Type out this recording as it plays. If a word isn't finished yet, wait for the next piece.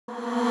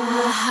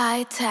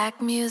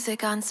High-tech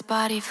music on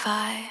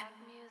Spotify.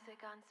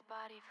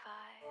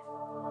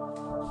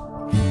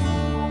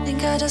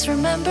 Think I just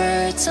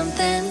remembered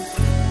something.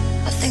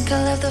 I think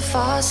I left the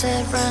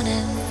faucet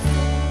running,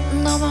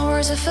 and all my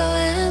words are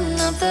filling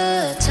up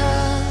the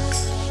tub.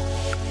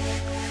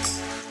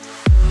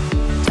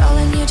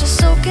 Darling, you're just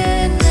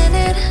soaking in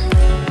it.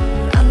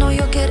 I know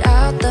you'll get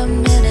out the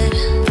minute.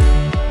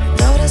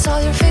 Notice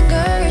all your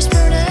fingers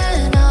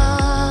burning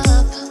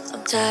up.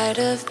 I'm tired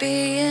of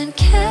being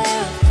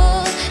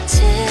careful.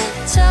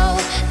 Tiptoe,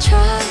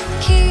 try to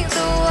keep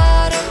the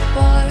water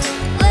warm.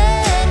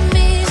 Let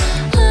me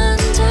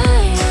under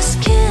your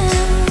skin.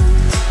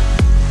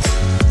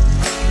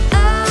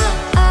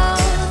 Oh,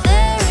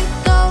 there it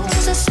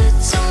goes. I said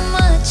too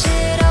much,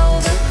 it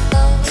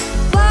overflowed.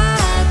 Why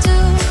do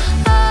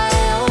I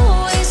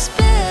always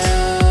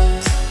spill?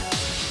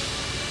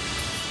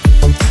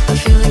 I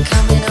feel it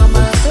coming on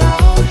my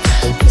throat.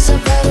 Guess I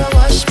better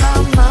wash my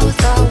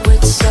mouth out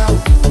with soap.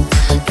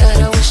 God,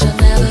 I wish I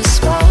never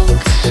spoke.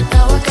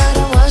 Now I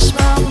gotta wash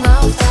my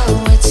mouth out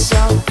with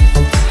soap.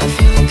 I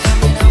feel it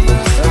coming on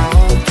my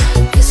throat.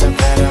 Guess I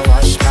better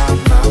wash my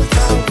mouth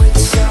out with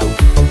soap.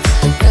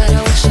 God,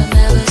 I wish I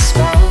never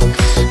spoke.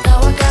 Now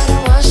I gotta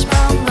wash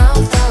my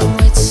mouth out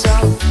with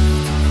soap.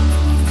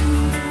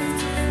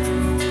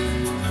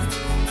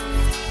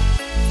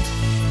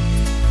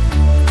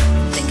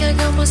 Think I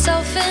got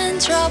myself in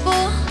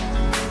trouble,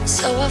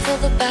 so I fill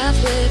the bath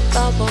with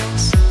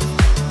bubbles.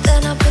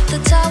 Then I put the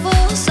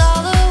towels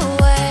all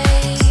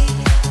away.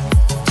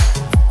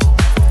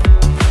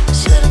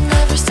 Should've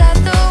never said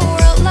the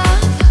word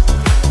love.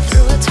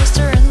 Threw a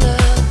twister in the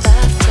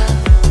bathtub.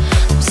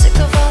 I'm sick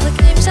of all the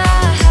games I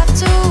have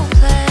to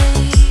play.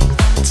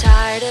 I'm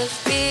tired of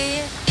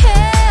being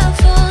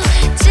careful.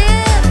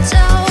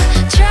 Tiptoe,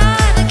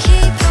 trying to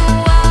keep the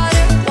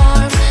water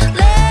warm.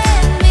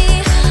 Let me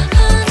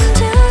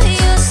under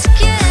your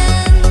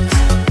skin.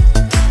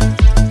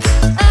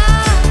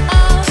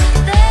 Oh,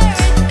 there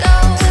it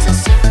goes. I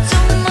said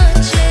too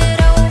much, it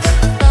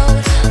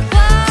overflowed.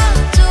 Why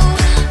do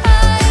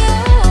I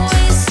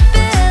always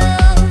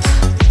spill?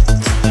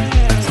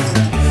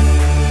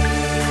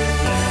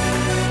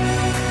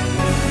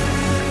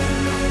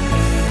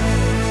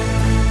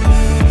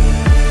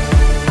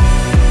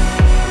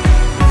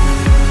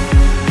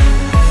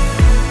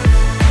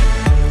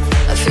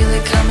 I feel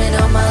it coming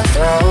on my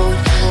throat.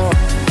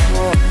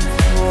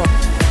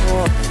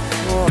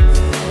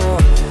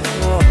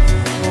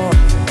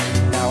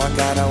 Now I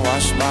gotta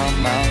wash my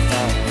mouth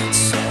out with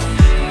soap.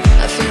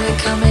 I feel it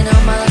coming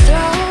on my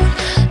throat.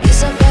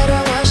 Guess I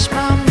better wash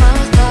my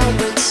mouth out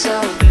with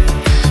soap.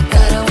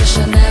 God, I wish I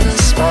never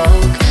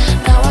spoke.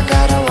 Now I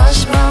gotta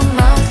wash my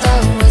mouth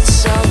out with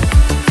soap.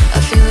 I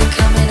feel it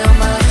coming on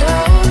my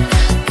throat.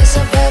 Guess I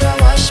better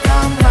wash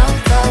my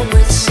mouth out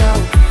with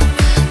soap.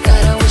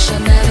 God, I wish I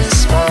never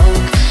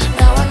spoke.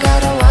 Now I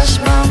gotta wash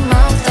my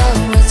mouth out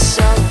with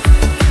soap.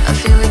 I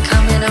feel it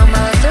coming on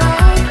my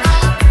throat.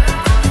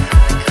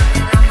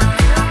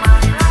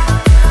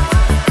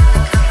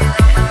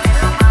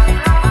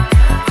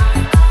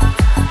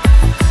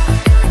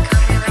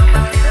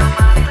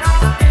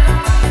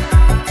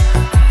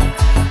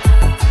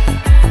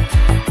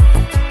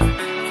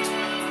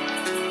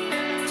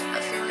 I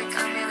feel it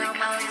coming on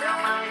my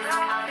throat.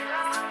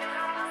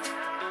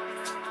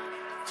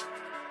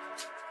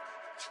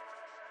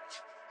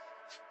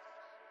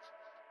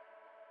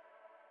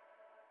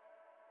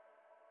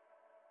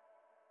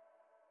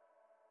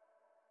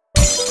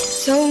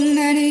 So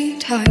many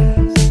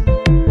times